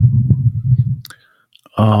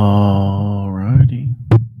All righty.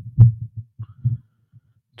 It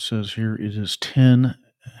says here it is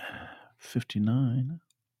 10:59.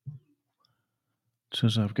 It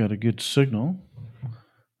says I've got a good signal.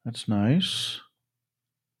 That's nice.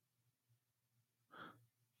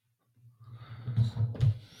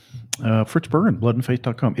 Fritz Bergen,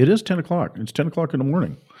 bloodandfaith.com. It is 10 o'clock. It's 10 o'clock in the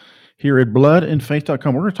morning here at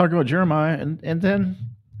bloodandfaith.com. We're going to talk about Jeremiah, and then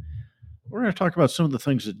we're going to talk about some of the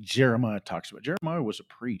things that Jeremiah talks about. Jeremiah was a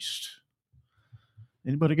priest.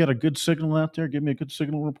 Anybody got a good signal out there? Give me a good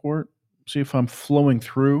signal report. See if I'm flowing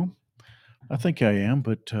through. I think I am,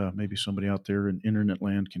 but maybe somebody out there in internet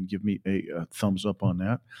land can give me a thumbs up on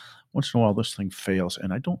that. Once in a while, this thing fails,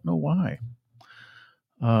 and I don't know why.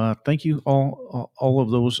 Thank you all of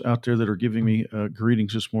those out there that are giving me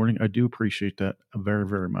greetings this morning. I do appreciate that very,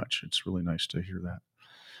 very much. It's really nice to hear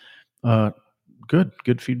that.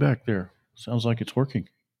 Good feedback there. Sounds like it's working.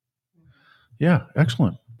 Yeah,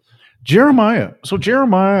 excellent. Jeremiah. So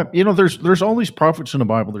Jeremiah, there's all these prophets in the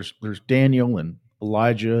Bible. There's Daniel and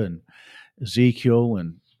Elijah and Ezekiel,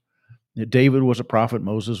 and David was a prophet.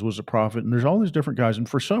 Moses was a prophet, and there's all these different guys. And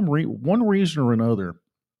for one reason or another,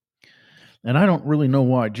 and I don't really know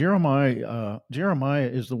why, Jeremiah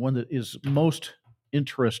is the one that is most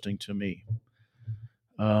interesting to me.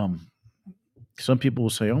 Some people will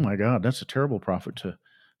say, "Oh my God, that's a terrible prophet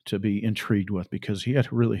to be intrigued with because he had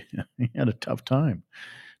a tough time."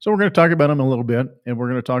 So we're going to talk about him a little bit, and we're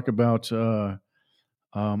going to talk about a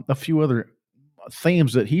few other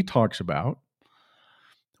themes that he talks about,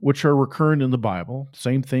 which are recurrent in the Bible.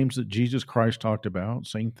 Same themes that Jesus Christ talked about,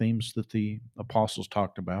 same themes that the apostles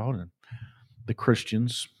talked about, and the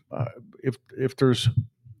Christians. If there's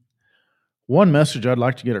one message I'd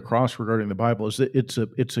like to get across regarding the Bible is that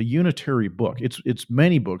it's a unitary book. It's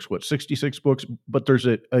many books, 66 books, but there's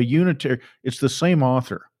a unitary. It's the same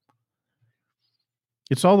author.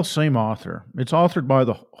 It's all the same author. It's authored by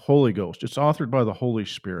the Holy Ghost. It's authored by the Holy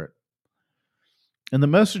Spirit. And the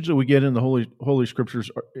message that we get in the Holy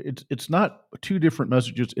Scriptures, it's not two different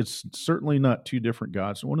messages. It's certainly not two different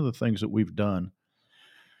gods. And one of the things that we've done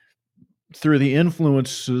through the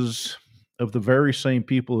influences of the very same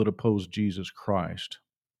people that oppose Jesus Christ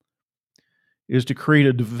is to create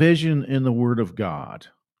a division in the Word of God.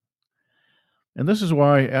 And this is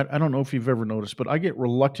why, I don't know if you've ever noticed, but I get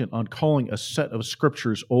reluctant on calling a set of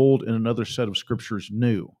Scriptures old and another set of Scriptures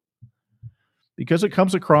new. Because it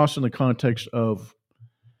comes across in the context of,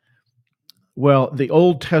 well, the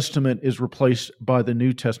Old Testament is replaced by the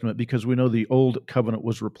New Testament because we know the Old Covenant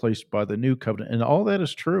was replaced by the New Covenant. And all that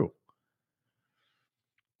is true.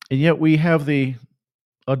 And yet we have the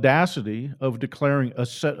audacity of declaring a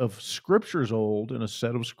set of Scriptures old and a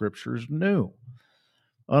set of Scriptures new.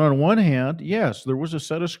 And on one hand, yes, there was a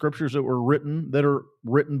set of Scriptures that are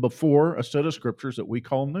written before a set of Scriptures that we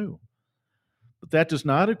call new. But that does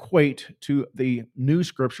not equate to the new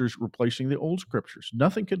Scriptures replacing the old Scriptures.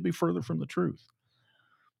 Nothing could be further from the truth.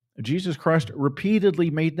 Jesus Christ repeatedly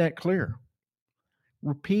made that clear.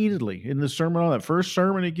 Repeatedly in the sermon on that first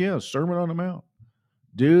sermon he gives, Sermon on the Mount.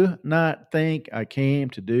 Do not think I came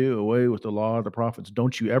to do away with the law of the prophets.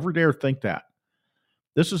 Don't you ever dare think that.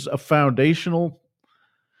 This is a foundational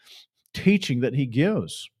teaching that he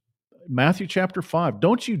gives. Matthew chapter 5.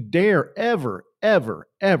 Don't you dare ever, ever,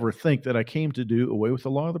 ever think that I came to do away with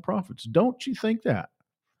the law of the prophets. Don't you think that.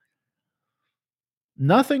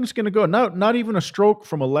 Nothing's going to go. Not even a stroke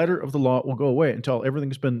from a letter of the law will go away until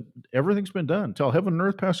everything's been done, until heaven and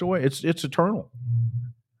earth pass away. It's eternal.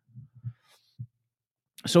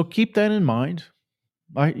 So keep that in mind.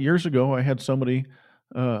 Years ago, I had somebody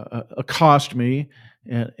accost me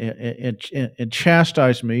and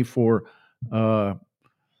chastise me for,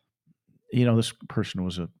 this person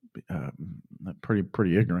was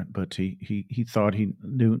pretty ignorant, but he thought he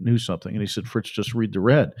knew something, and he said, "Fritz, just read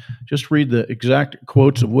the exact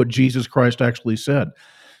quotes of what Jesus Christ actually said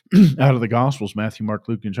out of the Gospels, Matthew, Mark,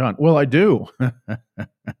 Luke, and John." Well, I do, and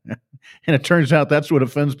it turns out that's what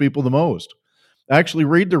offends people the most. Actually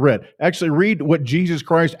read what Jesus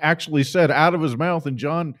Christ actually said out of his mouth in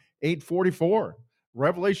John 8:44,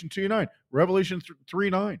 Revelation 2:9, Revelation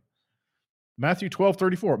 3:9, Matthew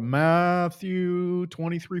 12:34, Matthew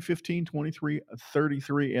 23:15,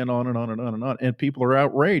 23:33, and on and on and on and on. And people are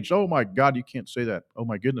outraged. Oh my God, you can't say that. Oh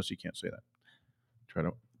my goodness, you can't say that. Try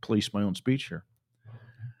to police my own speech here.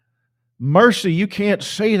 Mercy, you can't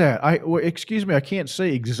say that. Excuse me, I can't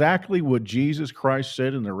say exactly what Jesus Christ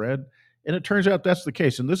said in the red. And it turns out that's the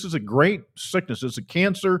case. And this is a great sickness. It's a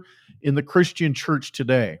cancer in the Christian church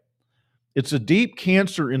today. It's a deep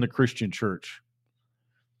cancer in the Christian church.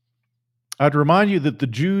 I'd remind you that the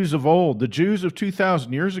Jews of old, the Jews of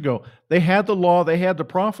 2,000 years ago, they had the law, they had the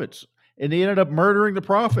prophets, and they ended up murdering the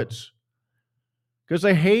prophets because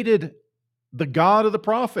they hated the God of the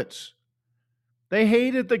prophets. They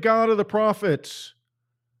hated the God of the prophets.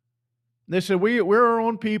 They said, we're our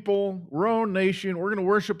own people, we're our own nation, we're going to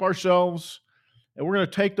worship ourselves, and we're going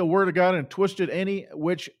to take the word of God and twist it any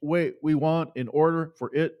which way we want in order for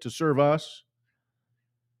it to serve us.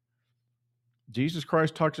 Jesus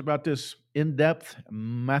Christ talks about this in depth,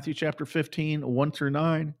 Matthew chapter 15, 1 through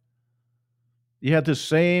 9. You had this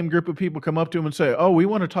same group of people come up to him and say, oh, we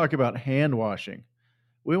want to talk about hand washing.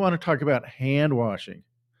 We want to talk about hand washing.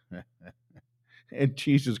 And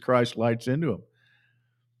Jesus Christ lights into him.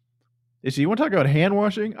 They said, you want to talk about hand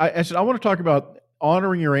washing? I said, I want to talk about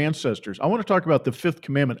honoring your ancestors. I want to talk about the fifth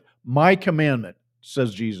commandment. My commandment,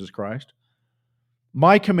 says Jesus Christ.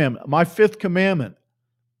 My commandment, my fifth commandment.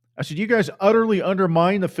 I said, you guys utterly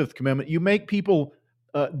undermine the fifth commandment. You make people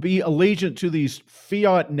be allegiant to these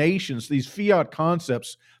fiat nations, these fiat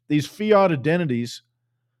concepts, these fiat identities,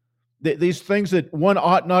 these things that one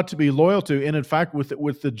ought not to be loyal to. And in fact,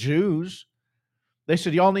 with the Jews, they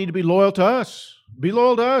said, y'all need to be loyal to us. Be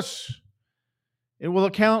loyal to us. It will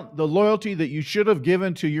account the loyalty that you should have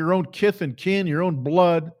given to your own kith and kin, your own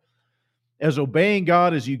blood, as obeying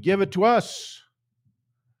God as you give it to us.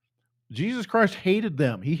 Jesus Christ hated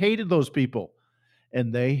them. He hated those people.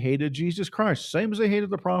 And they hated Jesus Christ, same as they hated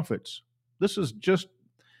the prophets. This is just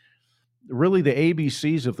really the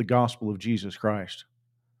ABCs of the gospel of Jesus Christ.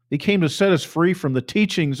 He came to set us free from the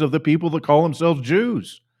teachings of the people that call themselves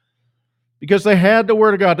Jews. Because they had the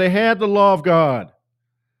Word of God. They had the law of God.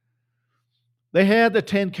 They had the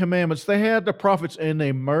Ten Commandments. They had the prophets. And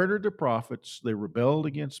they murdered the prophets. They rebelled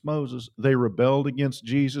against Moses. They rebelled against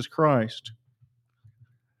Jesus Christ.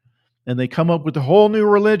 And they come up with a whole new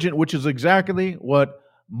religion, which is exactly what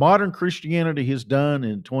modern Christianity has done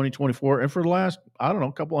in 2024 and for the last,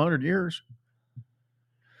 couple hundred years.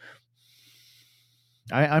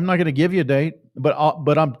 I'm not going to give you a date,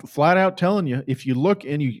 but I'm flat out telling you, if you look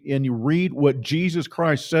and you read what Jesus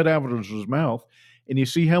Christ said out of his mouth, and you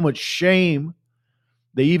see how much shame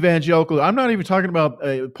the evangelical, I'm not even talking about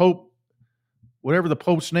Pope, whatever the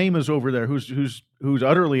Pope's name is over there, who's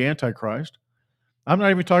utterly antichrist. I'm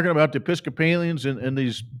not even talking about the Episcopalians and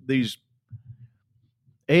these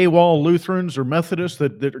AWOL Lutherans or Methodists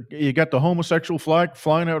that you got the homosexual flag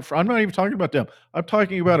flying out. I'm not even talking about them. I'm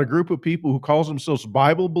talking about a group of people who calls themselves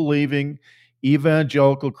Bible-believing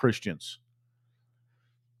evangelical Christians.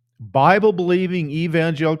 Bible-believing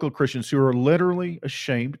evangelical Christians who are literally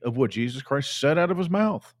ashamed of what Jesus Christ said out of his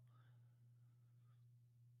mouth.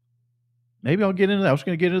 Maybe I'll get into that. I was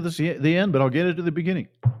going to get into this at the end, but I'll get into the beginning.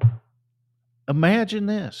 Imagine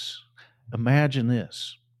this. Imagine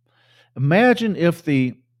this. Imagine if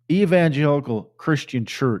the evangelical Christian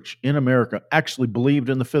church in America actually believed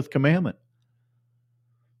in the fifth commandment.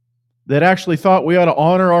 That actually thought we ought to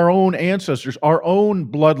honor our own ancestors, our own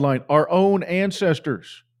bloodline, our own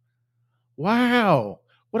ancestors. Wow,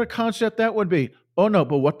 what a concept that would be. Oh no,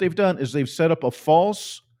 but what they've done is they've set up a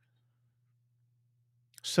false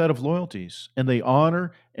set of loyalties, and they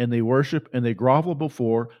honor and they worship and they grovel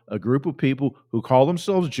before a group of people who call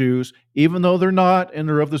themselves Jews, even though they're not, and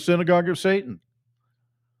they're of the synagogue of Satan.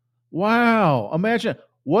 Wow, imagine,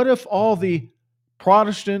 what if all the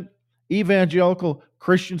Protestant evangelical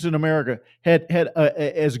Christians in America had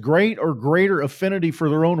as great or greater affinity for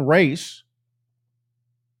their own race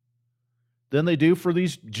than they do for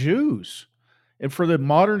these Jews and for the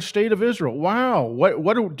modern state of Israel? Wow,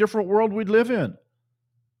 what a different world we'd live in.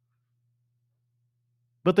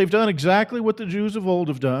 But they've done exactly what the Jews of old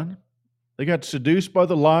have done. They got seduced by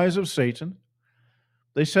the lies of Satan.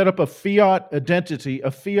 They set up a fiat identity,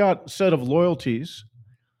 a fiat set of loyalties,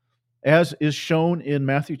 as is shown in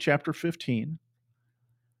Matthew chapter 15,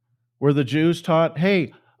 where the Jews taught,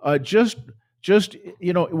 hey, we'll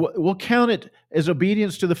count it as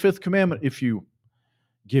obedience to the fifth commandment if you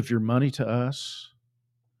give your money to us.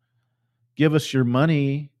 Give us your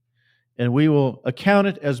money, and we will account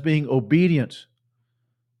it as being obedient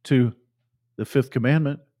to the fifth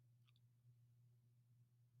commandment.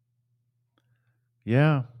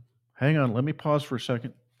 Yeah. Hang on. Let me pause for a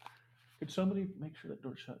second. Could somebody make sure that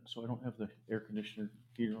door's shut so I don't have the air conditioner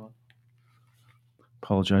heater on?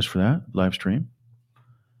 Apologize for that. Live stream.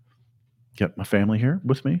 Got my family here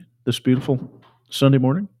with me this beautiful Sunday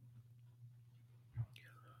morning.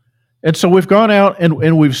 And so we've gone out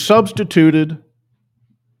and we've substituted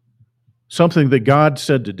something that God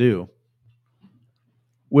said to do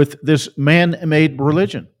with this man-made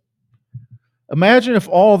religion. Imagine if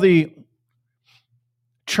all the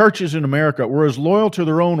churches in America were as loyal to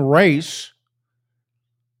their own race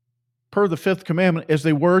per the fifth commandment as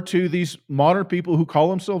they were to these modern people who call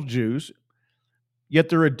themselves Jews, yet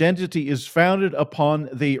their identity is founded upon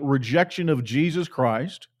the rejection of Jesus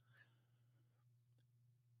Christ.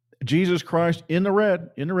 Jesus Christ in the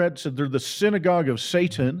red said they're the synagogue of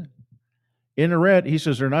Satan. In the red, he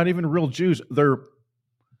says they're not even real Jews. They're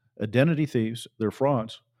identity thieves. They're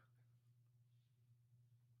frauds.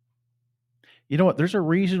 You know what? There's a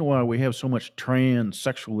reason why we have so much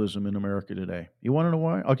transsexualism in America today. You want to know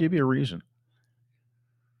why? I'll give you a reason.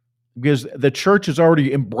 Because the church has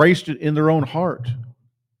already embraced it in their own heart.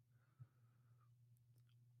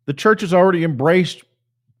 The church has already embraced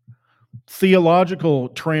theological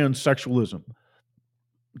transsexualism.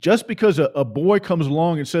 Just because a boy comes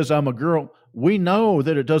along and says, I'm a girl, we know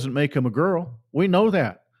that it doesn't make him a girl. We know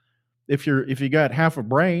that. If you got half a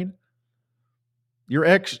brain, your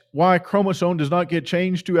XY chromosome does not get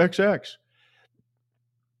changed to XX.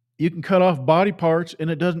 You can cut off body parts and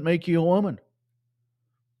it doesn't make you a woman.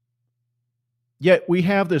 Yet we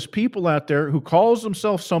have this people out there who calls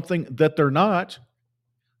themselves something that they're not,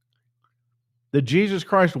 that Jesus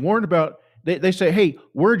Christ warned about. They say, hey,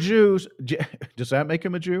 we're Jews. Does that make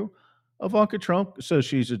him a Jew? Ivanka Trump says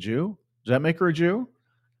she's a Jew. Does that make her a Jew?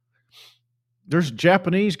 There's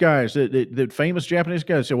Japanese guys, that famous Japanese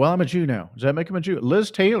guys say, well, I'm a Jew now. Does that make him a Jew? Liz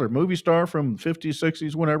Taylor, movie star from the 50s,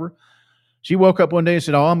 60s, whatever. She woke up one day and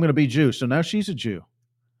said, oh, I'm going to be Jew. So now she's a Jew.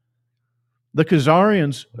 The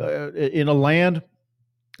Khazarians in a land,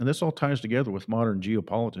 and this all ties together with modern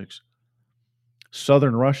geopolitics,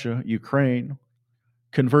 southern Russia, Ukraine,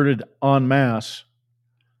 converted en masse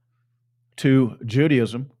to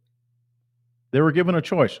Judaism. They were given a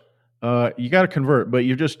choice. You got to convert, but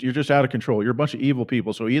you're just out of control. You're a bunch of evil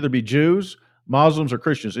people. So either be Jews, Muslims, or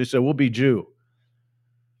Christians. They said, we'll be Jew.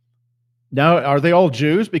 Now, are they all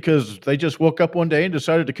Jews because they just woke up one day and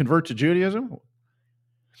decided to convert to Judaism?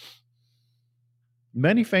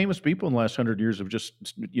 Many famous people in the last 100 years have just,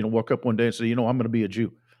 woke up one day and said, I'm going to be a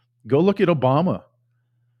Jew. Go look at Obama.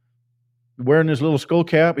 Wearing his little skull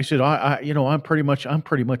cap, he said, I'm pretty much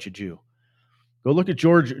a Jew. Go look at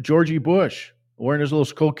George E. Bush wearing his little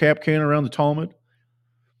skull cap, carrying around the Talmud.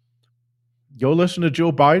 Go listen to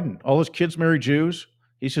Joe Biden. All his kids marry Jews.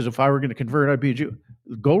 He says, if I were going to convert, I'd be a Jew.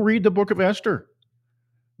 Go read the book of Esther.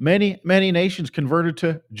 Many nations converted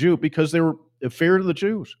to Jew because they were feared of the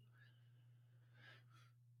Jews.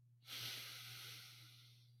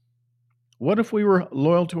 What if we were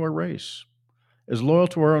loyal to our race? As loyal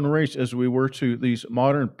to our own race as we were to these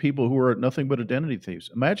modern people who are nothing but identity thieves.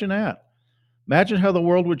 Imagine that. Imagine how the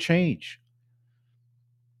world would change.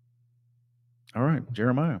 All right,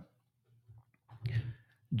 Jeremiah.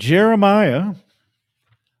 Jeremiah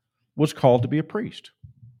was called to be a priest.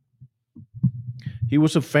 He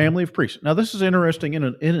was a family of priests. Now, this is interesting in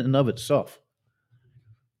and of itself.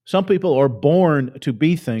 Some people are born to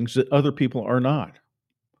be things that other people are not.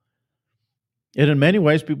 And in many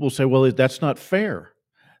ways, people say, well, that's not fair.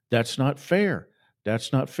 That's not fair.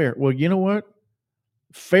 That's not fair. Well, you know what?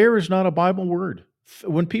 Fair is not a Bible word.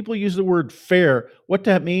 When people use the word fair, what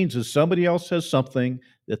that means is somebody else has something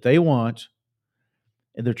that they want,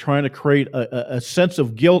 and they're trying to create a sense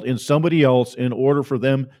of guilt in somebody else in order for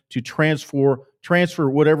them to transfer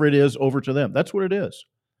whatever it is over to them. That's what it is.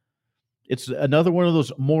 It's another one of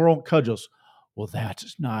those moral cudgels. Well,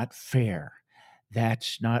 that's not fair.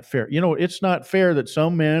 That's not fair. It's not fair that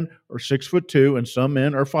some men are 6'2" and some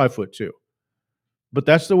men are 5'2". But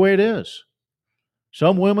that's the way it is.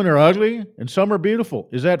 Some women are ugly and some are beautiful.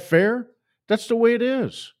 Is that fair? That's the way it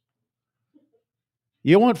is.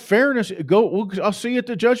 You want fairness? I'll see you at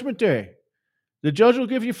the judgment day. The judge will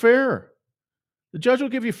give you fair. The judge will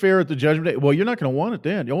give you fair at the judgment day. Well, you're not going to want it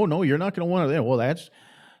then. Oh, no, you're not going to want it then. Well,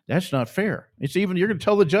 that's not fair. You're going to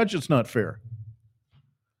tell the judge it's not fair.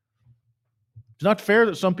 It's not fair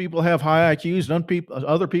that some people have high IQs and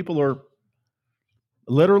other people are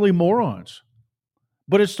literally morons.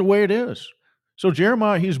 But it's the way it is. So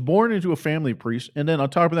Jeremiah, he's born into a family of priests, and then on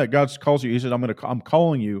top of that, God calls you. He said, I'm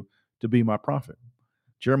calling you to be my prophet.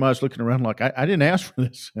 Jeremiah's looking around like, I didn't ask for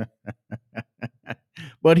this.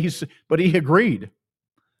 But he agreed.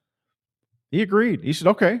 He agreed. He said,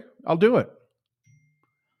 okay, I'll do it.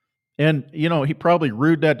 And, he probably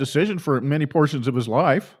rued that decision for many portions of his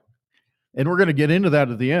life. And we're going to get into that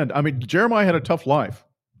at the end. I mean, Jeremiah had a tough life.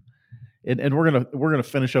 And we're gonna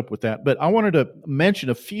finish up with that. But I wanted to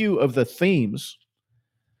mention a few of the themes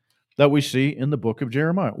that we see in the book of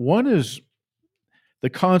Jeremiah. One is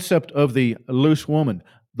the concept of the loose woman,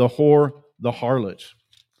 the whore, the harlot.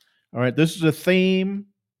 All right, this is a theme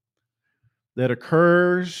that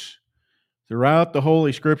occurs throughout the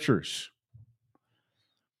Holy Scriptures.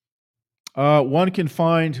 One can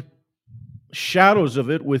find shadows of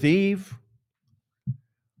it with Eve.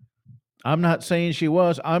 I'm not saying she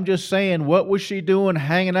was. I'm just saying, what was she doing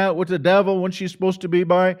hanging out with the devil when she's supposed to be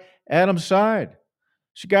by Adam's side?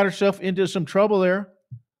 She got herself into some trouble there.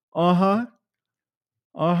 Uh huh.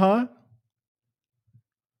 Uh huh.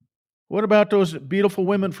 What about those beautiful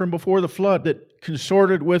women from before the flood that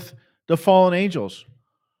consorted with the fallen angels?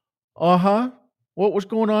 Uh huh. What was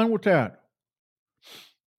going on with that?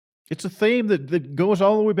 It's a theme that goes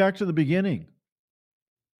all the way back to the beginning.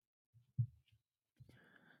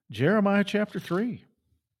 Jeremiah chapter 3.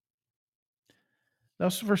 Now,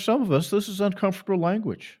 for some of us, this is uncomfortable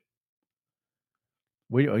language.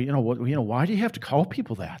 Why do you have to call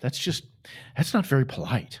people that? That's not very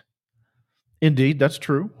polite. Indeed, that's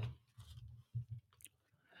true.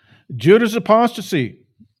 Judah's apostasy.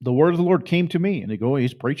 The word of the Lord came to me, and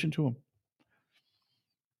he's preaching to him.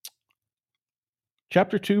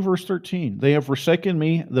 Chapter 2, verse 13. They have forsaken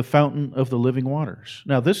me, the fountain of the living waters.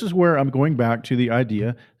 Now, this is where I'm going back to the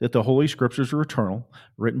idea that the Holy Scriptures are eternal,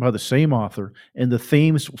 written by the same author, and the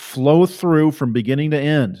themes flow through from beginning to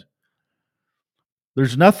end.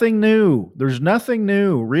 There's nothing new. There's nothing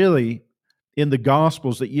new, really, in the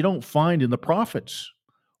Gospels that you don't find in the prophets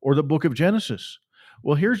or the book of Genesis.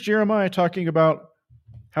 Well, here's Jeremiah talking about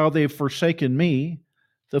how they've forsaken me,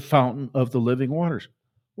 the fountain of the living waters.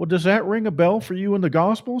 Well, does that ring a bell for you in the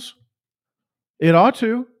Gospels? It ought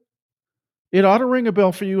to. It ought to ring a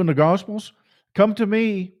bell for you in the Gospels. Come to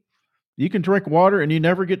me. You can drink water and you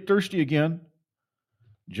never get thirsty again.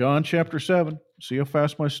 John chapter 7. See how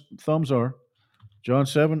fast my thumbs are. John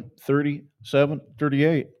 7, 37,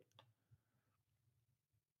 38.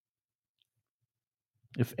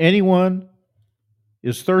 If anyone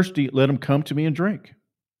is thirsty, let him come to me and drink.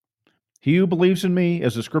 He who believes in me,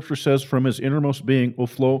 as the scripture says, from his innermost being will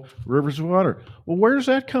flow rivers of water. Well, where does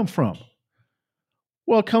that come from?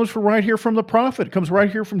 Well, it comes from right here from the prophet. It comes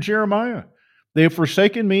right here from Jeremiah. They have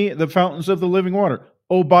forsaken me, the fountains of the living water.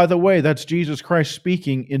 Oh, by the way, that's Jesus Christ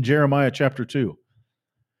speaking in Jeremiah chapter 2.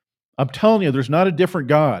 I'm telling you, there's not a different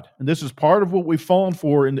God. And this is part of what we've fallen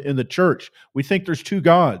for in the church. We think there's two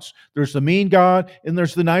gods. There's the mean God and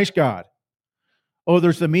there's the nice God. Oh,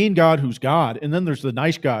 there's the mean God who's God, and then there's the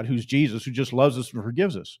nice God who's Jesus, who just loves us and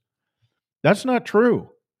forgives us. That's not true.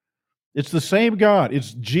 It's the same God.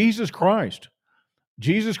 It's Jesus Christ.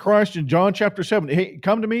 Jesus Christ in John chapter 7. Hey,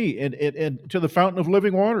 come to me and to the fountain of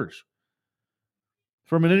living waters.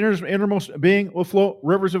 From an innermost being will flow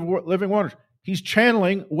rivers of living waters. He's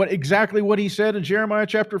channeling exactly what he said in Jeremiah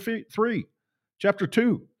chapter 3, chapter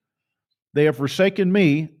 2. They have forsaken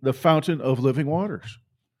me, the fountain of living waters.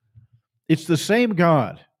 It's the same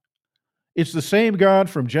God. It's the same God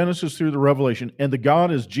from Genesis through the Revelation, and the God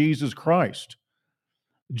is Jesus Christ.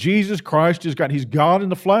 Jesus Christ is God. He's God in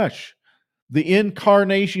the flesh. The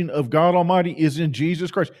incarnation of God Almighty is in Jesus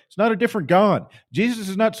Christ. It's not a different God. Jesus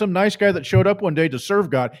is not some nice guy that showed up one day to serve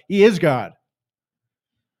God. He is God.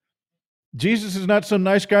 Jesus is not some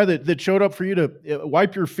nice guy that showed up for you to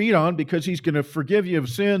wipe your feet on because he's going to forgive you of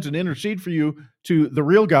sins and intercede for you to the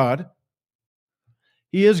real God.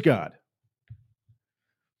 He is God.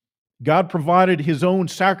 God provided his own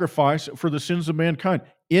sacrifice for the sins of mankind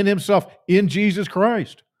in himself, in Jesus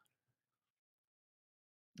Christ.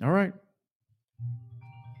 All right.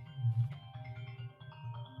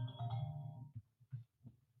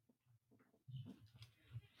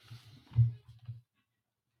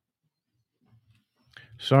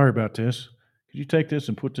 Sorry about this. Could you take this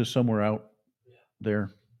and put this somewhere out there?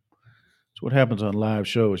 It's what happens on live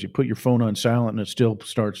shows. You put your phone on silent and it still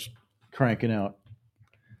starts cranking out.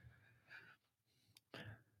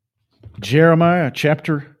 Jeremiah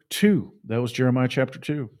chapter 2. That was Jeremiah chapter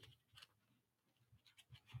 2.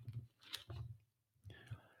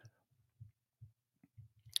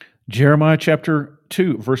 Jeremiah chapter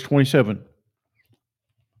 2, verse 27.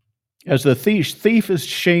 As the thief is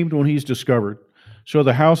shamed when he's discovered, so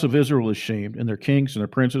the house of Israel is shamed, and their kings and their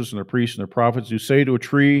princes and their priests and their prophets who say to a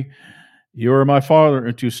tree, you are my father,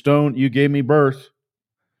 and to stone you gave me birth.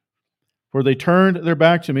 For they turned their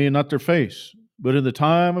back to me and not their face. But in the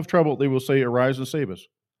time of trouble they will say, arise and save us.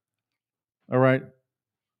 All right.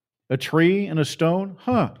 A tree and a stone?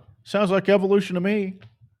 Sounds like evolution to me.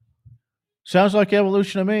 Sounds like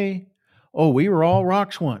evolution to me. Oh, we were all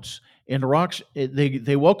rocks once. And the rocks,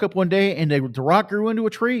 they woke up one day and the rock grew into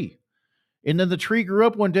a tree. And then the tree grew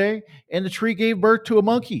up one day and the tree gave birth to a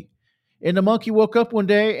monkey. And the monkey woke up one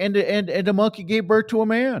day and the monkey gave birth to a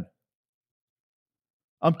man.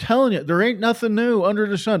 I'm telling you, there ain't nothing new under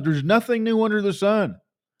the sun. There's nothing new under the sun.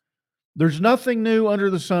 There's nothing new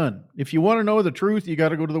under the sun. If you want to know the truth, you got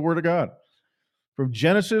to go to the Word of God. From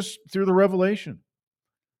Genesis through the Revelation.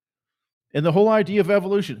 And the whole idea of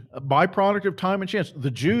evolution, a byproduct of time and chance.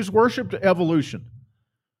 The Jews worshipped evolution.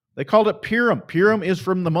 They called it Purim. Purim is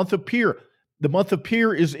from the month of Pur. The month of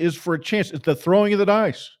Pur is for a chance. It's the throwing of the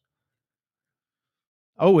dice.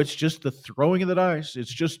 Oh, it's just the throwing of the dice.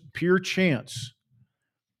 It's just pure chance.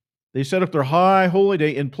 They set up their high holy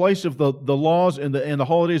day in place of the laws and the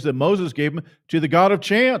holidays that Moses gave them to the God of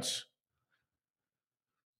chance.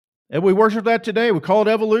 And we worship that today. We call it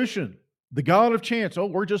evolution. The God of chance. Oh,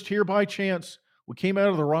 we're just here by chance. We came out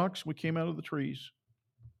of the rocks. We came out of the trees.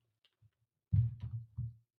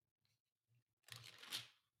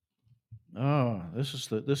 Oh, this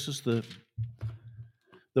is the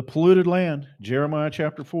polluted land. Jeremiah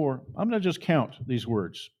chapter 4. I'm going to just count these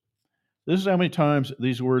words. This is how many times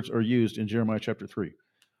these words are used in Jeremiah chapter 3.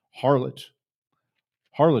 Harlot,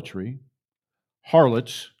 harlotry,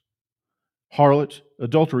 harlots, harlot,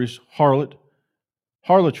 adulteries, harlot,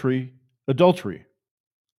 harlotry, adultery.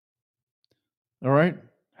 All right?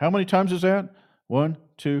 How many times is that? 1,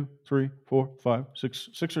 2, 3, 4, 5, 6,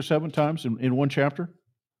 6 or 7 times in one chapter?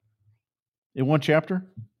 In one chapter?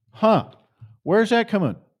 Where's that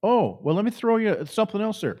coming? Oh, well, let me throw you something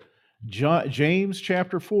else there. James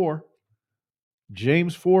chapter 4.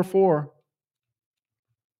 James 4:4.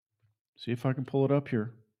 See if I can pull it up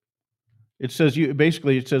here. It says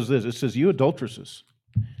it says this. It says, you adulteresses.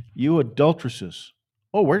 You adulteresses.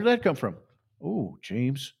 Oh, where did that come from? Oh,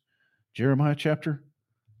 Jeremiah chapter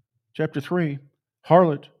 3.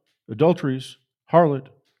 Harlot, adulteries, harlot,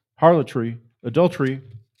 harlotry, adultery,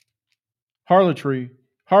 harlotry,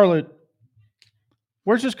 harlot.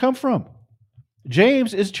 Where's this come from?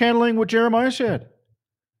 James is channeling what Jeremiah said.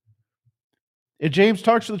 And James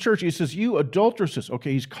talks to the church. He says, you adulteresses.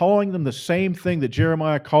 Okay, he's calling them the same thing that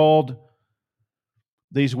Jeremiah called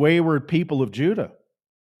these wayward people of Judah.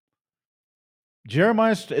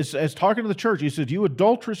 Jeremiah is talking to the church. He said, you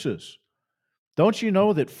adulteresses. Don't you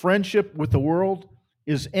know that friendship with the world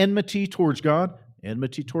is enmity towards God?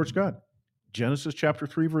 Enmity towards God. Genesis chapter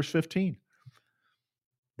 3, verse 15.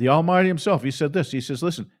 The Almighty himself, he said this. He says,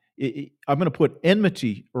 listen, I'm going to put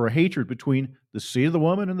enmity or a hatred between the seed of the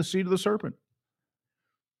woman and the seed of the serpent.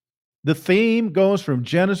 The theme goes from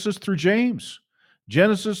Genesis through James.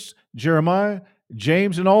 Genesis, Jeremiah,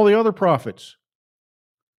 James, and all the other prophets.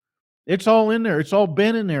 It's all in there. It's all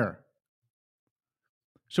been in there.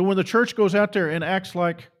 So when the church goes out there and acts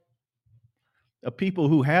like a people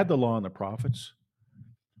who had the law and the prophets,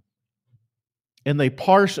 and they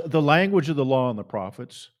parse the language of the law and the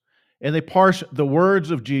prophets, and they parse the words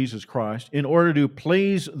of Jesus Christ in order to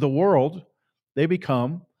please the world, they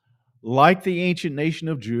become, like the ancient nation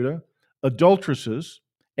of Judah, adulteresses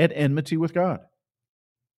at enmity with God.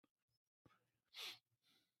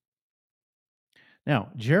 Now,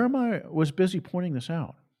 Jeremiah was busy pointing this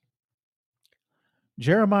out.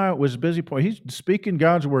 Jeremiah was busy pointing. He's speaking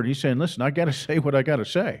God's word. He's saying, listen, I got to say what I got to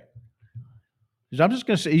say. I'm just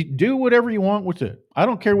going to say, do whatever you want with it. I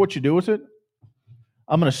don't care what you do with it.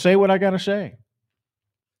 I'm going to say what I got to say.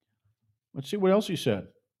 Let's see what else he said.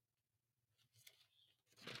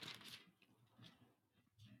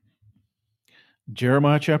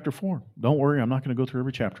 Jeremiah chapter 4. Don't worry, I'm not going to go through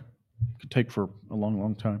every chapter. It could take for a long,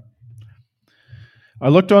 long time. I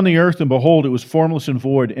looked on the earth, and behold, it was formless and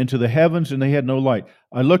void, and to the heavens, and they had no light.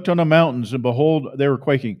 I looked on the mountains, and behold, they were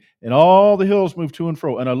quaking, and all the hills moved to and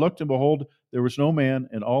fro. And I looked, and behold, there was no man,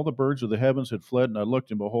 and all the birds of the heavens had fled. And I looked,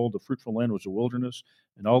 and behold, the fruitful land was a wilderness,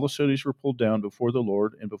 and all the cities were pulled down before the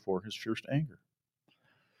Lord and before his fierce anger.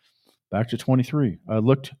 Back to 23. I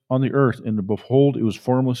looked on the earth, and behold, it was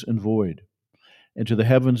formless and void, and to the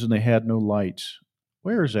heavens, and they had no light.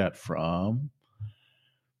 Where is that from?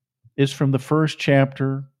 It's from the first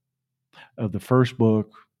chapter of the first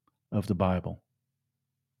book of the Bible.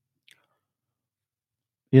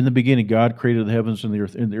 In the beginning, God created the heavens and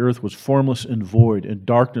the earth was formless and void, and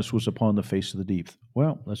darkness was upon the face of the deep.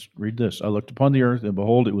 Well, let's read this. I looked upon the earth, and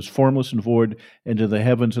behold, it was formless and void, and to the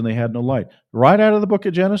heavens, and they had no light. Right out of the book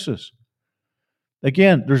of Genesis.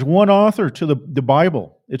 Again, there's one author to the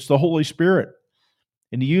Bible. It's the Holy Spirit.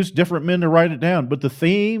 And he used different men to write it down, but the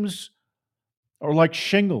themes are like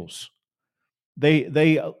shingles.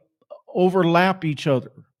 They overlap each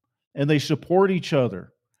other, and they support each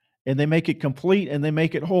other, and they make it complete, and they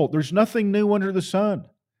make it whole. There's nothing new under the sun.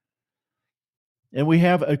 And we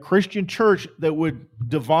have a Christian church that would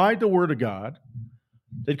divide the Word of God.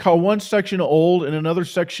 They'd call one section old and another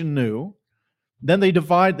section new. Then they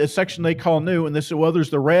divide the section they call new, and they say, well, there's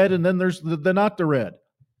the red, and then there's the not the red.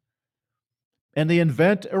 And they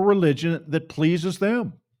invent a religion that pleases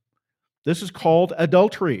them. This is called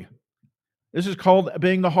adultery. This is called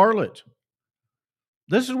being the harlot.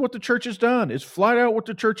 This is what the church has done. It's flat out what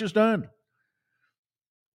the church has done.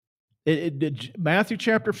 Matthew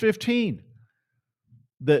chapter 15.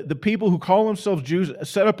 The people who call themselves Jews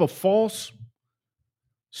set up a false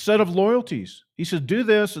set of loyalties. He says, do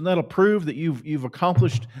this, and that'll prove that you've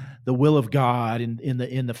accomplished the will of God in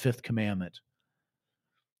the fifth commandment.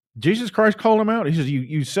 Jesus Christ called them out. He says,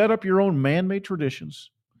 you set up your own man-made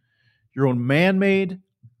traditions, your own man-made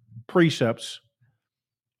precepts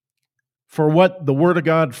for what the Word of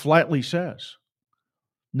God flatly says.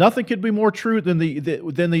 Nothing could be more true than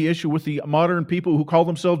the issue with the modern people who call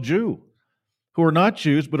themselves Jew, who are not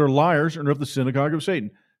Jews but are liars and of the synagogue of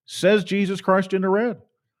Satan. Says Jesus Christ in the red.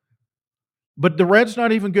 But the red's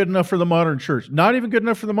not even good enough for the modern church. Not even good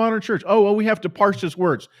enough for the modern church. Oh, well, we have to parse his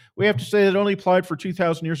words. We have to say it only applied for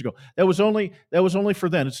 2,000 years ago. That was only for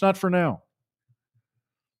then. It's not for now.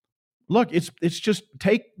 Look, it's just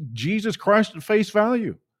take Jesus Christ at face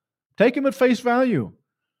value. Take him at face value.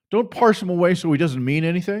 Don't parse him away so he doesn't mean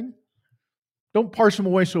anything. Don't parse him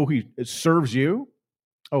away so it serves you.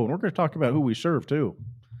 Oh, and we're going to talk about who we serve too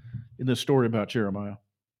in this story about Jeremiah.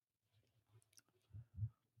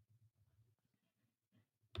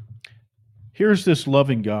 Here's this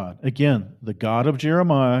loving God. Again, the God of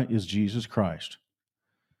Jeremiah is Jesus Christ.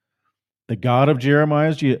 The God of Jeremiah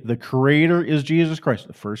is the Creator is Jesus Christ.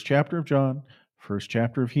 The first chapter of John, first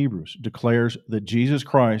chapter of Hebrews declares that Jesus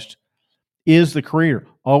Christ is the Creator,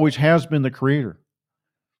 always has been the Creator.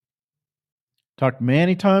 Talked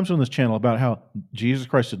many times on this channel about how Jesus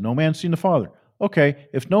Christ said, no man's seen the Father. Okay,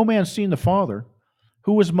 if no man's seen the Father,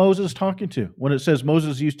 who was Moses talking to when it says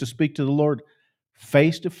Moses used to speak to the Lord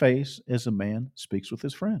face to face as a man speaks with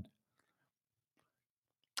his friend?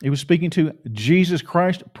 He was speaking to Jesus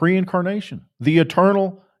Christ pre-incarnation, the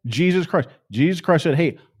eternal Jesus Christ. Jesus Christ said,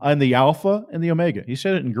 hey, I'm the Alpha and the Omega. He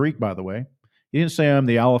said it in Greek, by the way. He didn't say I'm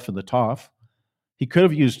the Aleph and the Toph. He could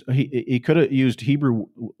have used Hebrew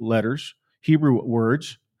letters, Hebrew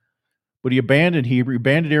words, but he abandoned Hebrew, he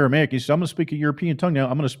abandoned Aramaic. He said, I'm going to speak a European tongue now.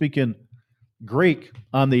 I'm going to speak in Greek.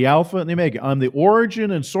 I'm the Alpha and the Omega. I'm the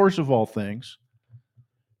origin and source of all things,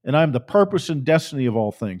 and I'm the purpose and destiny of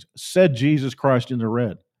all things, said Jesus Christ in the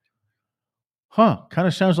red. Kind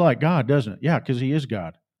of sounds like God, doesn't it? Yeah, because he is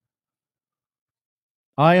God.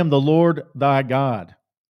 I am the Lord thy God.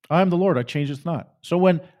 I am the Lord, I changeth not. So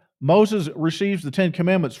when Moses receives the 10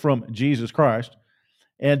 commandments from Jesus Christ,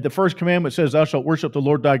 and the first commandment says, thou shalt worship the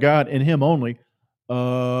Lord thy God and him only,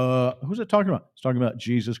 who's it talking about? It's talking about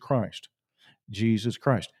Jesus Christ. Jesus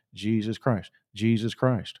Christ. Jesus Christ. Jesus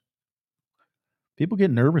Christ. People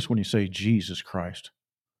get nervous when you say Jesus Christ.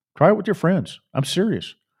 Try it with your friends. I'm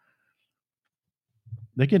serious.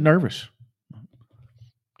 They get nervous.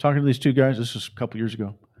 Talking to these two guys, this was a couple years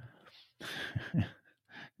ago.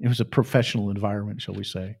 It was a professional environment, shall we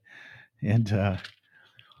say. And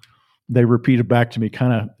they repeated back to me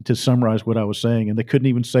kind of to summarize what I was saying, and they couldn't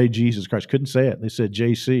even say Jesus Christ. Couldn't say it. They said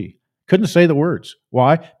JC. Couldn't say the words.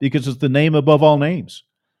 Why? Because it's the name above all names.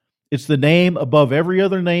 It's the name above every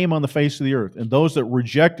other name on the face of the earth. And those that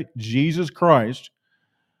reject Jesus Christ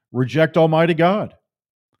reject Almighty God.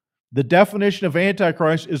 The definition of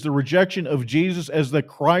Antichrist is the rejection of Jesus as the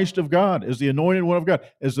Christ of God, as the anointed one of God,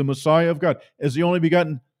 as the Messiah of God, as the only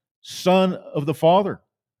begotten Son of the Father.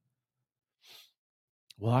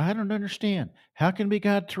 Well, I don't understand. How can be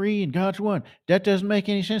God three and God's one? That doesn't make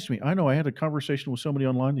any sense to me. I know. I had a conversation with somebody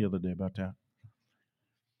online the other day about that.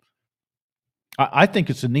 I think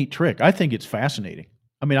it's a neat trick. I think it's fascinating.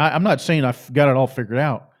 I mean, I'm not saying I've got it all figured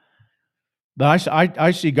out. But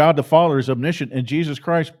I see God the Father as omniscient and Jesus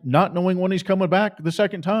Christ not knowing when he's coming back the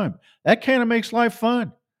second time. That kind of makes life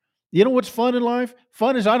fun. You know what's fun in life?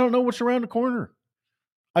 Fun is I don't know what's around the corner.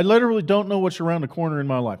 I literally don't know what's around the corner in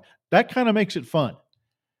my life. That kind of makes it fun.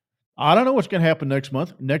 I don't know what's going to happen next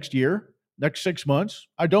month, next year, next 6 months.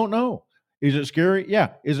 I don't know. Is it scary?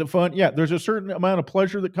 Yeah. Is it fun? Yeah. There's a certain amount of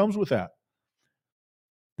pleasure that comes with that.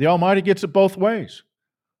 The Almighty gets it both ways.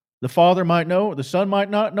 The Father might know, the Son might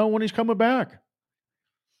not know when he's coming back.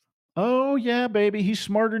 Oh, yeah, baby, he's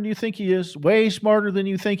smarter than you think he is, way smarter than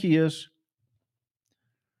you think he is.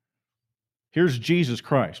 Here's Jesus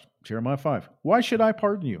Christ, Jeremiah 5. Why should I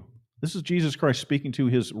pardon you? This is Jesus Christ speaking to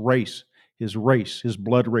his race, his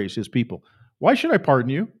blood race, his people. Why should I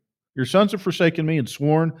pardon you? Your sons have forsaken me and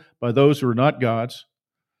sworn by those who are not gods.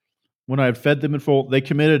 When I have fed them in full, they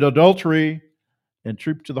committed adultery and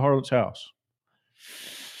trooped to the harlot's house.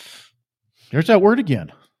 There's that word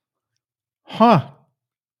again.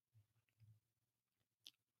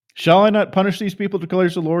 Shall I not punish these people,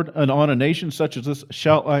 declares the Lord, and on a nation such as this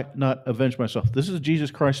shall I not avenge myself? This is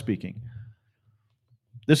Jesus Christ speaking.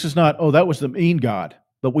 This is not, that was the mean God,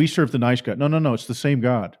 but we serve the nice God. No, it's the same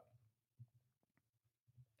God.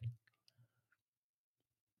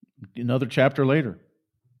 Another chapter later.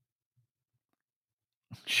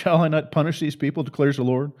 Shall I not punish these people, declares the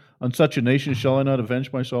Lord? On such a nation shall I not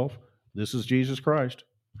avenge myself? This is Jesus Christ.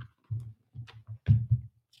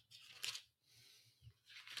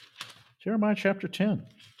 Jeremiah chapter 10.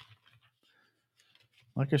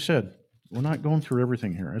 Like I said, we're not going through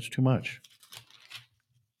everything here. That's too much.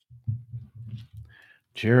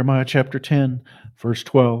 Jeremiah chapter 10, verse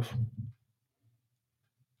 12.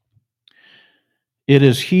 It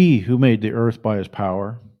is he who made the earth by his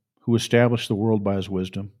power, who established the world by his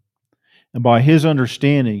wisdom, and by his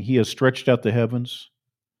understanding he has stretched out the heavens.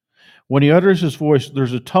 When he utters his voice,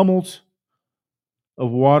 there's a tumult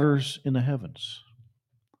of waters in the heavens.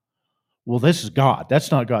 Well, this is God.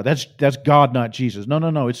 That's not God. That's God, not Jesus.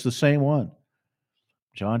 No. It's the same one.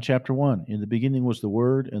 John chapter 1. In the beginning was the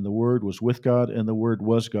Word, and the Word was with God, and the Word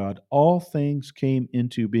was God. All things came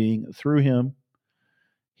into being through him.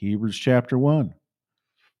 Hebrews chapter 1.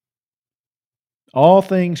 All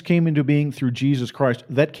things came into being through Jesus Christ.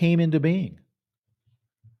 That came into being.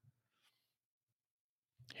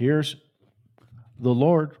 Here's the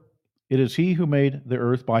Lord. It is he who made the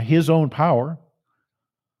earth by his own power,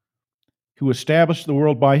 who established the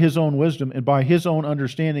world by his own wisdom, and by his own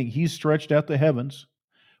understanding he stretched out the heavens.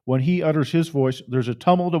 When he utters his voice, there's a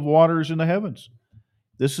tumult of waters in the heavens.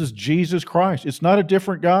 This is Jesus Christ. It's not a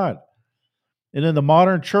different God. And in the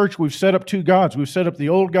modern church, we've set up two gods. We've set up the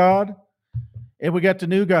old God, and we got the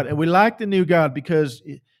new God. And we like the new God because,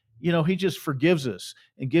 he just forgives us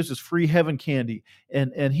and gives us free heaven candy.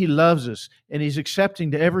 And he loves us, and he's accepting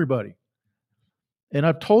to everybody. And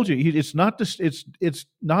I've told you, it's not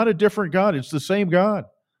a different God. It's the same God.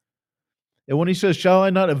 And when he says, shall I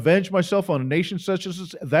not avenge myself on a nation such as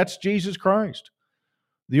this? That's Jesus Christ.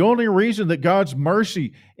 The only reason that God's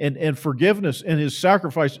mercy and forgiveness and his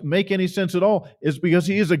sacrifice make any sense at all is because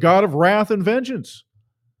he is a God of wrath and vengeance.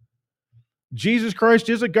 Jesus Christ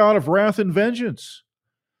is a God of wrath and vengeance,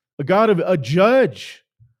 a God of a judge.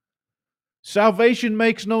 Salvation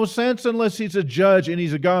makes no sense unless he's a judge and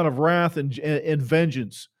he's a God of wrath and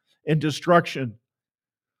vengeance and destruction.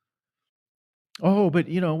 Oh, but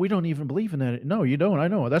we don't even believe in that. No, you don't. I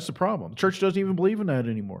know. That's the problem. The church doesn't even believe in that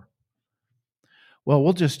anymore. Well,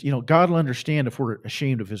 we'll just, God will understand if we're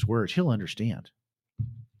ashamed of his words. He'll understand.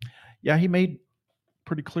 Yeah, he made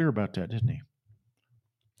pretty clear about that, didn't he?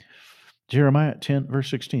 Jeremiah 10, verse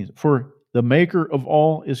 16. For the maker of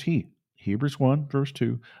all is he. Hebrews 1, verse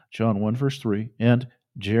 2, John 1, verse 3, and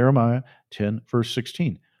Jeremiah 10, verse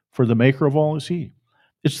 16. For the maker of all is he.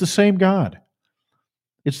 It's the same God.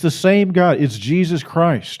 It's the same God. It's Jesus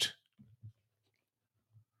Christ.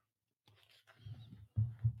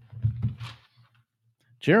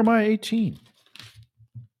 Jeremiah 18.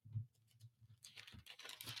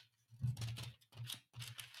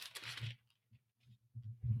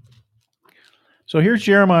 So here's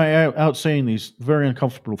Jeremiah out saying these very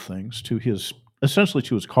uncomfortable things to essentially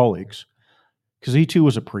to his colleagues, because he too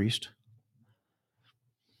was a priest.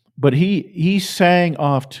 But he sang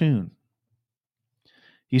off tune.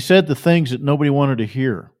 He said the things that nobody wanted to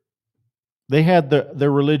hear. They had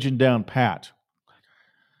their religion down pat.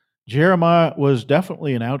 Jeremiah was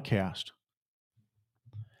definitely an outcast.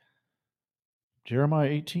 Jeremiah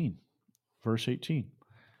 18, verse 18.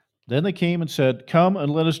 Then they came and said, come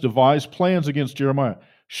and let us devise plans against Jeremiah.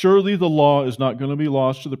 Surely the law is not going to be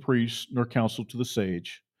lost to the priest, nor counsel to the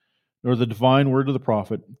sage, nor the divine word to the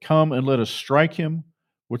prophet. Come and let us strike him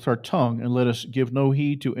with our tongue, and let us give no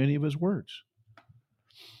heed to any of his words.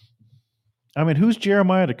 I mean, who's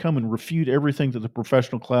Jeremiah to come and refute everything that the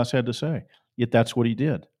professional class had to say? Yet that's what he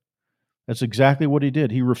did. That's exactly what he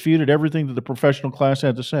did. He refuted everything that the professional class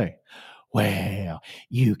had to say. Well,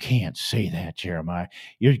 you can't say that, Jeremiah.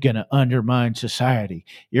 You're going to undermine society.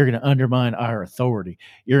 You're going to undermine our authority.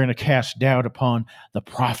 You're going to cast doubt upon the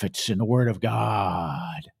prophets and the word of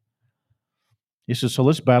God. He says, so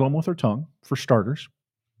let's battle them with our tongue, for starters.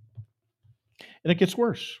 And it gets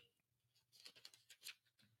worse.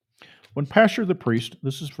 When Pashur the priest,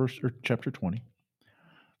 this is chapter 20,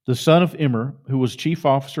 the son of Immer, who was chief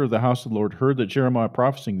officer of the house of the Lord, heard that Jeremiah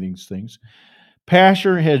prophesying these things,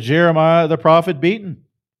 Pashur had Jeremiah the prophet beaten.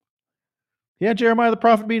 He had Jeremiah the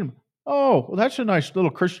prophet beat him. Oh, well, that's a nice little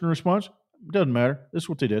Christian response. Doesn't matter. This is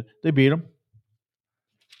what they did. They beat him.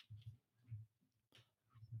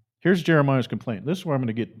 Here's Jeremiah's complaint. This is where I'm going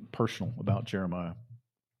to get personal about Jeremiah.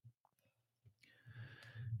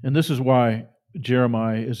 And this is why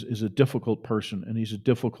Jeremiah is a difficult person, and he's a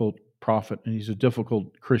difficult prophet, and he's a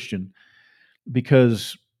difficult Christian,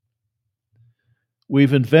 because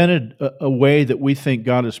we've invented a way that we think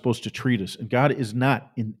God is supposed to treat us, and God is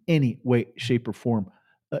not in any way, shape, or form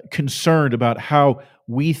concerned about how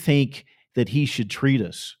we think that he should treat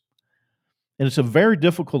us. And it's a very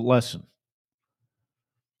difficult lesson.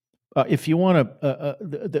 If you want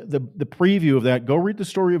the preview of that, go read the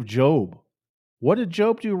story of Job. What did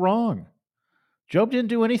Job do wrong? Job didn't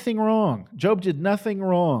do anything wrong. Job did nothing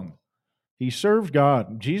wrong. He served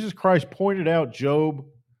God. Jesus Christ pointed out Job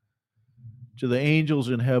to the angels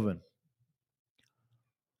in heaven,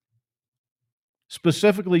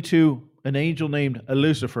 specifically to an angel named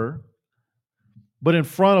Lucifer, but in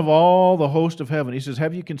front of all the host of heaven. He says,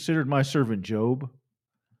 "Have you considered my servant Job?"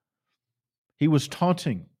 He was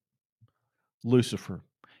taunting Lucifer.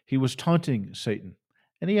 He was taunting Satan.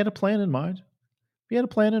 And he had a plan in mind. He had a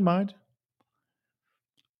plan in mind.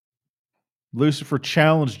 Lucifer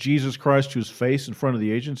challenged Jesus Christ to his face in front of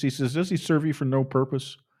the agents. He says, "Does he serve you for no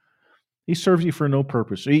purpose?" He serves you for no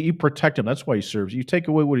purpose. You protect him. That's why he serves you. You take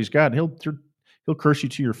away what he's got, and he'll curse you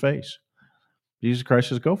to your face. Jesus Christ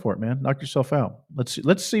says, "Go for it, man. Knock yourself out.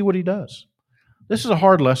 Let's see what he does." This is a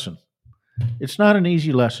hard lesson. It's not an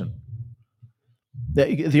easy lesson.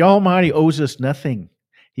 The Almighty owes us nothing.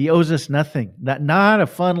 He owes us nothing. Not a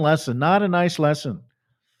fun lesson, not a nice lesson.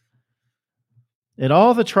 And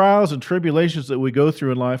all the trials and tribulations that we go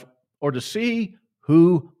through in life are to see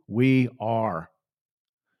who we are.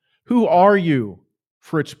 Who are you,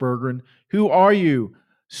 Fritz Berggren? Who are you,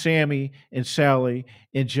 Sammy and Sally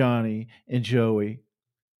and Johnny and Joey?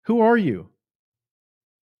 Who are you?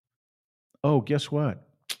 Oh, guess what?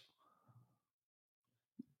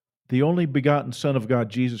 The only begotten Son of God,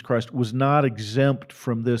 Jesus Christ, was not exempt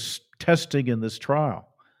from this testing and this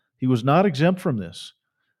trial. He was not exempt from this.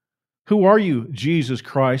 Who are you, Jesus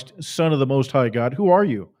Christ, Son of the Most High God? Who are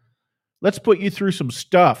you? Let's put you through some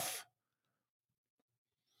stuff.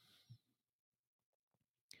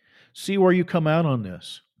 See where you come out on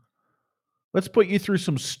this. Let's put you through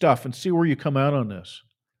some stuff and see where you come out on this.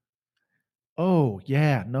 Oh,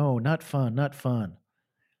 yeah, no, not fun, not fun.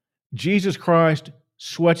 Jesus Christ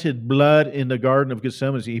sweated blood in the Garden of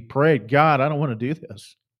Gethsemane. He prayed, "God, I don't want to do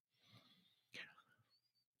this."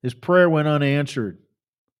 His prayer went unanswered.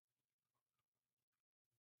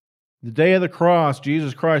 The day of the cross,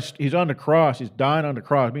 Jesus Christ, he's on the cross, he's dying on the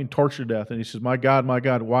cross, being tortured to death, and he says, my God,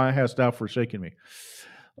 why hast thou forsaken me?"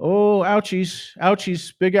 Oh, ouchies,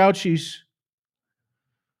 ouchies, big ouchies.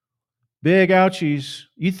 Big ouchies.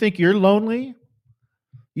 You think you're lonely?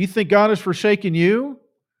 You think God has forsaken you?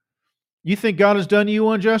 You think God has done you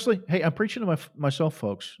unjustly? Hey, I'm preaching to myself,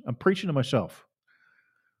 folks. I'm preaching to myself.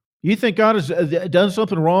 You think God has done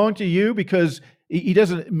something wrong to you because he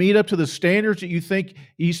doesn't meet up to the standards that you think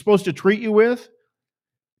he's supposed to treat you with?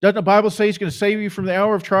 Doesn't the Bible say he's going to save you from the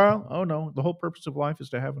hour of trial? Oh, no. The whole purpose of life is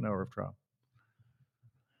to have an hour of trial.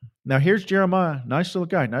 Now, here's Jeremiah. Nice little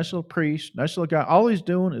guy, nice little priest, nice little guy. All he's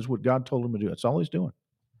doing is what God told him to do. That's all he's doing.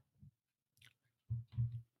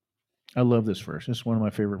 I love this verse. This is one of my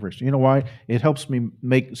favorite verses. You know why? It helps me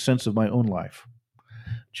make sense of my own life.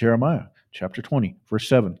 Jeremiah chapter 20, verse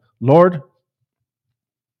 7. Lord,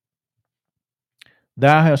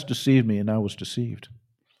 thou hast deceived me, and I was deceived.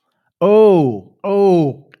 Oh,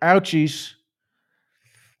 ouchies.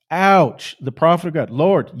 Ouch. The prophet of God.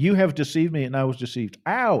 Lord, you have deceived me, and I was deceived.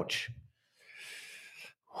 Ouch.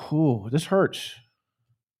 Ooh, this hurts.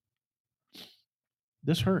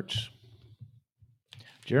 This hurts.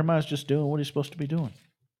 Jeremiah's just doing what he's supposed to be doing.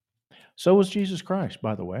 So was Jesus Christ,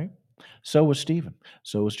 by the way. So was Stephen.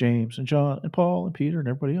 So was James and John and Paul and Peter and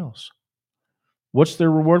everybody else. What's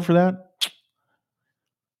their reward for that?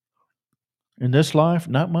 In this life,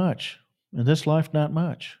 not much. In this life, not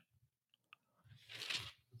much.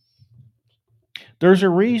 There's a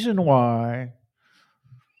reason why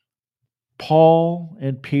Paul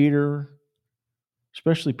and Peter,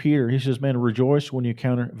 especially Peter, he says, man, rejoice when you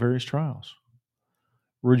encounter various trials.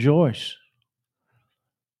 Rejoice.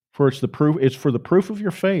 For it's for the proof of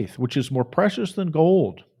your faith, which is more precious than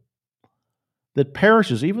gold, that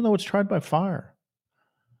perishes, even though it's tried by fire.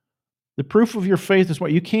 The proof of your faith is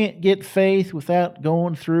what? You can't get faith without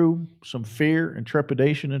going through some fear and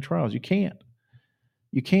trepidation and trials. You can't.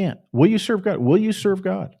 You can't. Will you serve God? Will you serve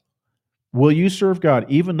God? Will you serve God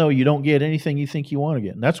even though you don't get anything you think you want to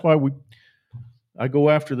get? And that's why I go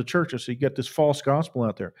after the church. I say, you got this false gospel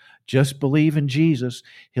out there. Just believe in Jesus.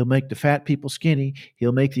 He'll make the fat people skinny.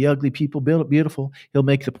 He'll make the ugly people beautiful. He'll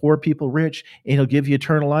make the poor people rich, and he'll give you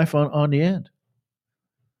eternal life on the end.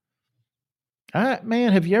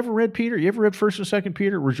 Man, have you ever read Peter? You ever read 1st and 2nd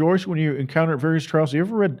Peter? Rejoice when you encounter various trials. You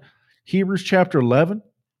ever read Hebrews chapter 11?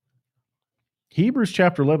 Hebrews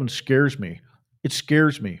chapter 11 scares me. It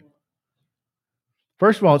scares me.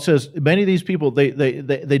 First of all, it says many of these people they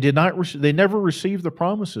never received the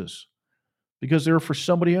promises. because they were for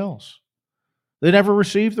somebody else. They never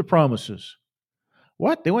received the promises.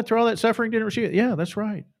 What? They went through all that suffering, didn't receive it? Yeah, that's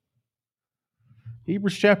right.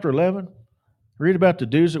 Hebrews chapter 11. Read about the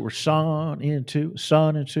dudes that were sawn into.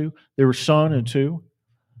 They were sawn into.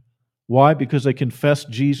 Why? Because they confessed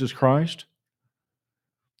Jesus Christ.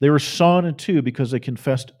 They were sawn in two because they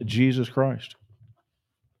confessed Jesus Christ.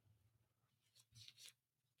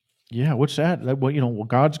 Yeah, what's that? Well,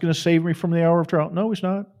 God's going to save me from the hour of trial. No, He's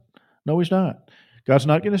not. No, He's not. God's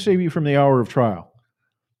not going to save you from the hour of trial.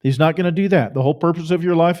 He's not going to do that. The whole purpose of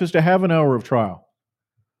your life is to have an hour of trial.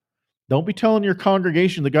 Don't be telling your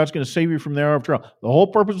congregation that God's going to save you from the hour of trial. The whole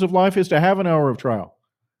purpose of life is to have an hour of trial.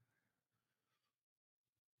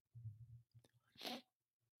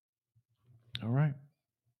 All right.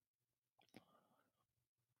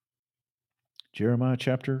 Jeremiah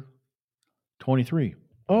chapter 23.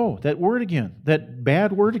 Oh, that word again, that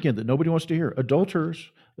bad word again that nobody wants to hear.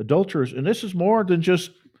 Adulterers. And this is more than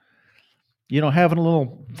just, having a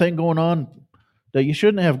little thing going on that you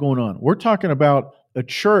shouldn't have going on. We're talking about a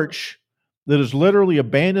church that has literally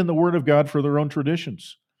abandoned the word of God for their own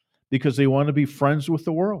traditions because they want to be friends with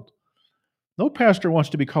the world. No pastor wants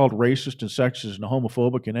to be called racist and sexist and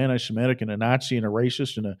homophobic and anti-Semitic and a Nazi and a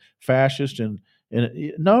racist and a fascist and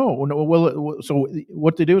no. Well, so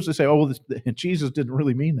what they do is they say, "Oh, well, Jesus didn't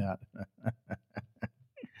really mean that."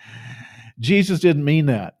 Jesus didn't mean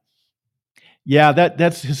that. Yeah,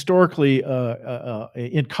 that's historically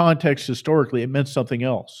in context. Historically, it meant something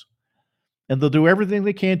else, and they'll do everything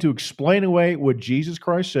they can to explain away what Jesus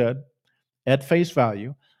Christ said at face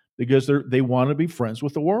value because they want to be friends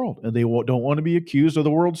with the world and they don't want to be accused of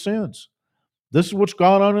the world's sins. This is what's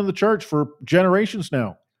gone on in the church for generations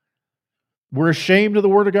now. We're ashamed of the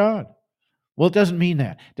Word of God. Well, it doesn't mean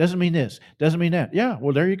that. It doesn't mean this. It doesn't mean that. Yeah,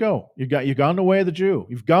 well, there you go. You've gone the way of the Jew.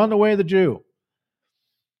 You've gone the way of the Jew.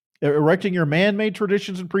 Erecting your man-made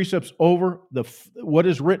traditions and precepts over what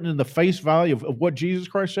is written in the face value of what Jesus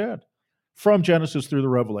Christ said from Genesis through the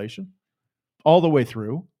Revelation, all the way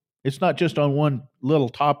through. It's not just on one little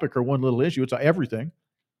topic or one little issue. It's on everything.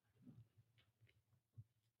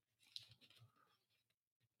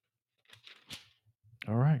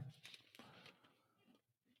 All right.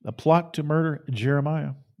 A plot to murder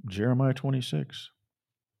Jeremiah. Jeremiah 26.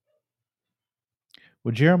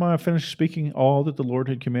 When Jeremiah finished speaking all that the Lord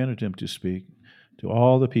had commanded him to speak to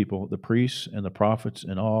all the people, the priests and the prophets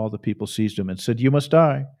and all the people seized him and said, "You must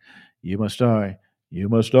die. You must die. You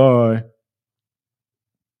must die.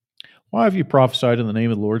 Why have you prophesied in the name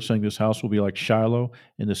of the Lord, saying this house will be like Shiloh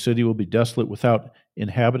and the city will be desolate without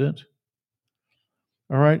inhabitant?"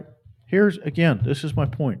 All right. This is my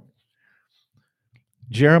point.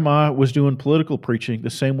 Jeremiah was doing political preaching the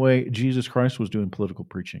same way Jesus Christ was doing political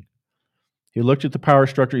preaching. He looked at the power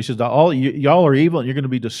structure. He says, y'all are evil and you're going to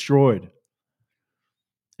be destroyed.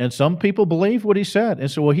 And some people believe what he said.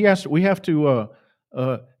 And so we have to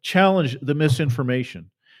challenge the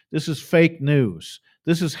misinformation. This is fake news.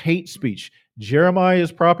 This is hate speech. Jeremiah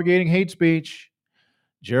is propagating hate speech.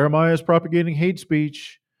 Jeremiah is propagating hate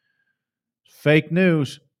speech. Fake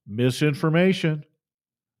news. Misinformation.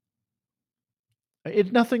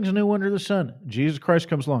 Nothing's new under the sun. Jesus Christ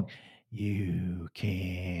comes along. You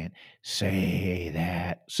can't say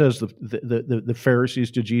that, says the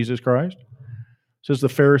Pharisees to Jesus Christ. Says the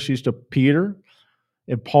Pharisees to Peter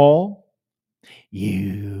and Paul.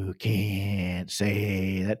 You can't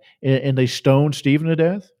say that. And they stoned Stephen to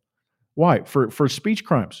death. Why? For speech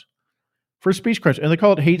crimes. For speech crimes. And they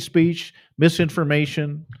call it hate speech,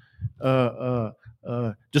 misinformation,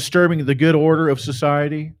 disturbing the good order of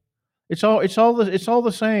society. It's all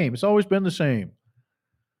the same. It's always been the same.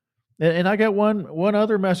 And I got one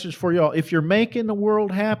other message for y'all. If you're making the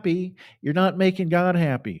world happy, you're not making God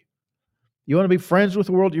happy. You want to be friends with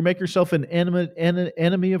the world, you make yourself an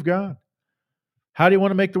enemy of God. How do you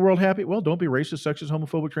want to make the world happy? Well, don't be racist, sexist,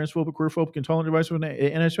 homophobic, transphobic, queerphobic, intolerant, divisive, and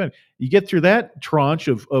anti-Semitic. You get through that tranche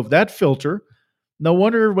of that filter. No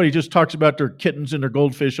wonder everybody just talks about their kittens and their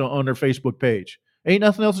goldfish on their Facebook page. Ain't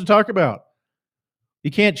nothing else to talk about. You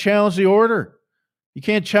can't challenge the order. You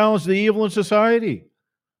can't challenge the evil in society.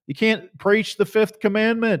 You can't preach the fifth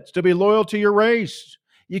commandment to be loyal to your race.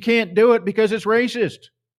 You can't do it because it's racist.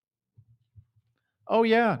 Oh,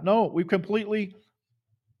 yeah. No, we've completely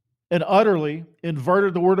and utterly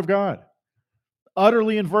inverted the Word of God.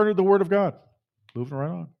 Utterly inverted the Word of God. Moving right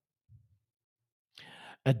on.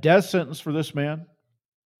 A death sentence for this man.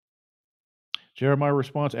 Jeremiah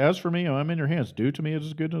responds, "As for me, I'm in your hands. Do to me as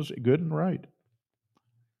is good and right."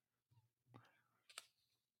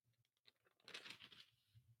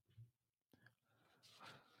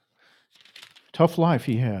 Tough life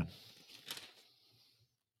he had.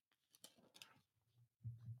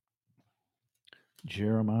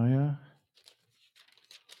 Jeremiah.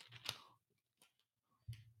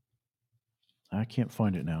 I can't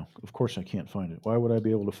find it now. Of course, I can't find it. Why would I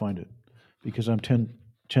be able to find it? Because I'm 10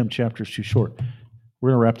 chapters too short.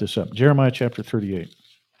 We're going to wrap this up. Jeremiah chapter 38.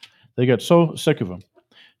 They got so sick of him.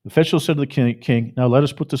 The official said to the king, "Now let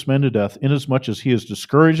us put this man to death, inasmuch as he is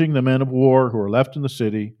discouraging the men of war who are left in the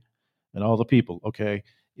city and all the people." Okay,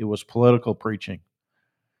 it was political preaching.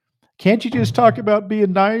 Can't you just talk about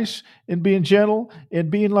being nice and being gentle and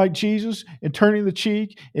being like Jesus and turning the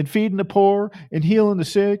cheek and feeding the poor and healing the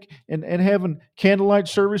sick and having candlelight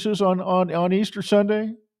services on Easter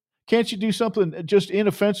Sunday? Can't you do something just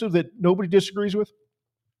inoffensive that nobody disagrees with?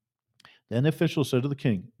 Then the official said to the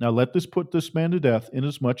king, "Now let this put this man to death,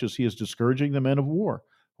 inasmuch as he is discouraging the men of war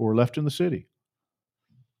who are left in the city.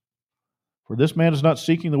 For this man is not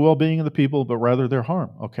seeking the well-being of the people, but rather their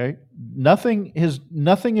harm." Okay? Nothing is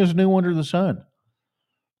new under the sun.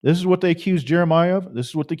 This is what they accused Jeremiah of. This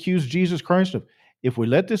is what they accused Jesus Christ of. If we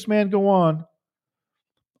let this man go on,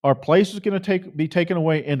 our place is going to be taken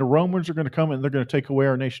away, and the Romans are going to come and they're going to take away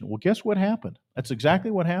our nation. Well, guess what happened? That's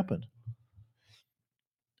exactly what happened.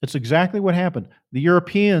 It's exactly what happened. The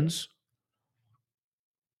Europeans,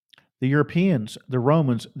 the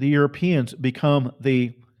Romans, the Europeans become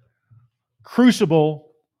the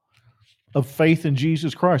crucible of faith in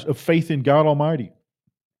Jesus Christ, of faith in God Almighty.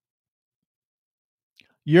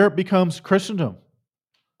 Europe becomes Christendom.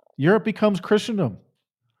 Europe becomes Christendom.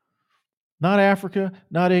 Not Africa,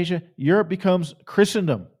 not Asia. Europe becomes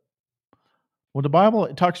Christendom. When the Bible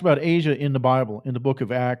talks about Asia in the Bible, in the book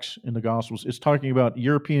of Acts, in the Gospels, it's talking about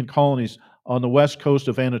European colonies on the west coast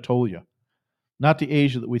of Anatolia, not the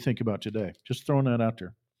Asia that we think about today. Just throwing that out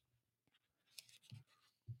there.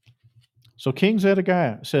 So King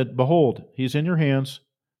Zedekiah said, "Behold, he's in your hands,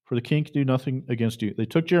 for the king can do nothing against you." They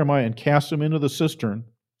took Jeremiah and cast him into the cistern.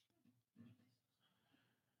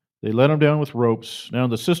 They let him down with ropes. Now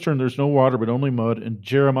in the cistern there's no water but only mud, and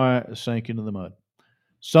Jeremiah sank into the mud.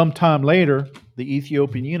 Sometime later, the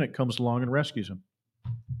Ethiopian eunuch comes along and rescues him.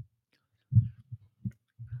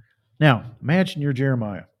 Now, imagine you're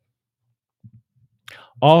Jeremiah.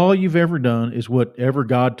 All you've ever done is whatever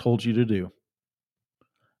God told you to do.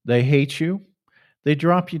 They hate you. They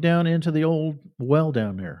drop you down into the old well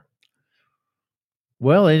down there.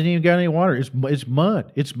 Well, it ain't even got any water. It's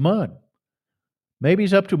mud. It's mud. Maybe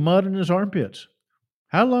he's up to mud in his armpits.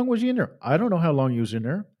 How long was he in there? I don't know how long he was in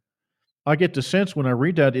there. I get the sense when I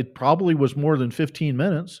read that it probably was more than 15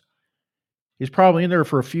 minutes. He's probably in there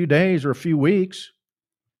for a few days or a few weeks.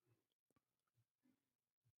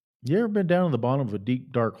 You ever been down in the bottom of a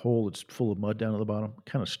deep, dark hole that's full of mud down at the bottom?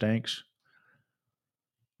 Kind of stinks.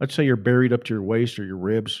 Let's say you're buried up to your waist or your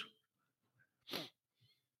ribs.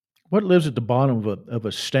 What lives at the bottom of a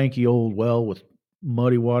stanky old well with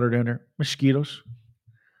muddy water down there? Mosquitoes.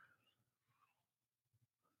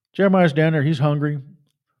 Jeremiah's down there. He's hungry.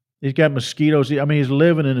 He's got mosquitoes. I mean, he's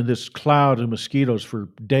living in this cloud of mosquitoes for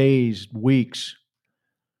days, weeks.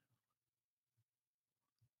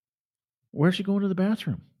 Where's he going to the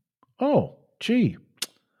bathroom? Oh, gee,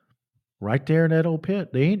 right there in that old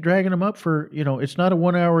pit. They ain't dragging him up for, it's not a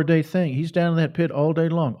 1 hour a day thing. He's down in that pit all day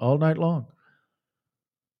long, all night long.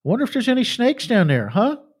 Wonder if there's any snakes down there,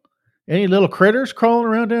 huh? Any little critters crawling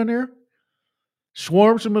around down there?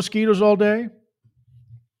 Swarms of mosquitoes all day?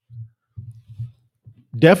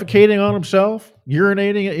 Defecating on himself,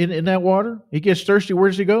 urinating in that water. He gets thirsty. Where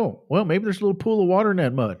does he go? Well, maybe there's a little pool of water in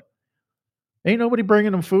that mud. Ain't nobody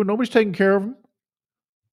bringing him food. Nobody's taking care of him.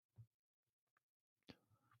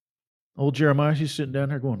 Old Jeremiah, he's sitting down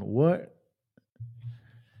there going, What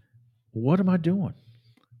am I doing?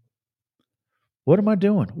 What am I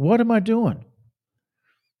doing? What am I doing?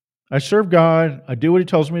 I serve God. I do what he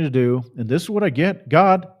tells me to do. And this is what I get.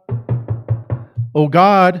 God, oh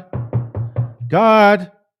God,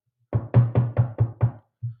 God,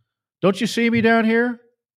 don't you see me down here?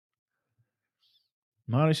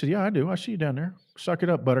 Monty said, "Yeah, I do. I see you down there. Suck it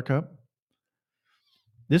up, buttercup.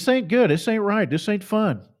 This ain't good. This ain't right. This ain't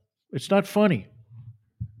fun. It's not funny."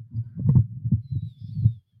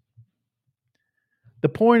 The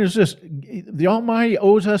point is this: the Almighty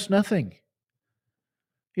owes us nothing.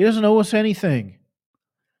 He doesn't owe us anything.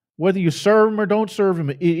 Whether you serve him or don't serve him,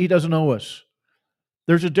 he doesn't owe us.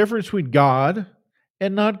 There's a difference between God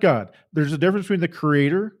and not God. There's a difference between the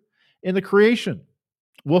Creator and the creation.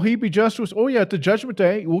 Will he be just to us? Oh, yeah, at the judgment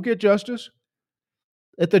day, we'll get justice.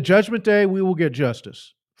 At the judgment day, we will get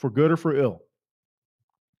justice, for good or for ill.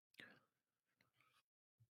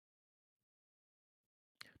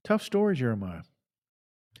 Tough story, Jeremiah.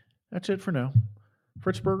 That's it for now.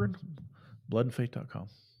 Fritz Bergen, bloodandfaith.com.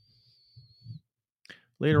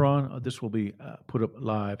 Later on, this will be put up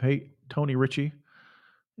live. Hey, Tony Ritchie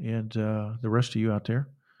and the rest of you out there,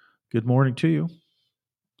 good morning to you,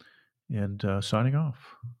 and signing off.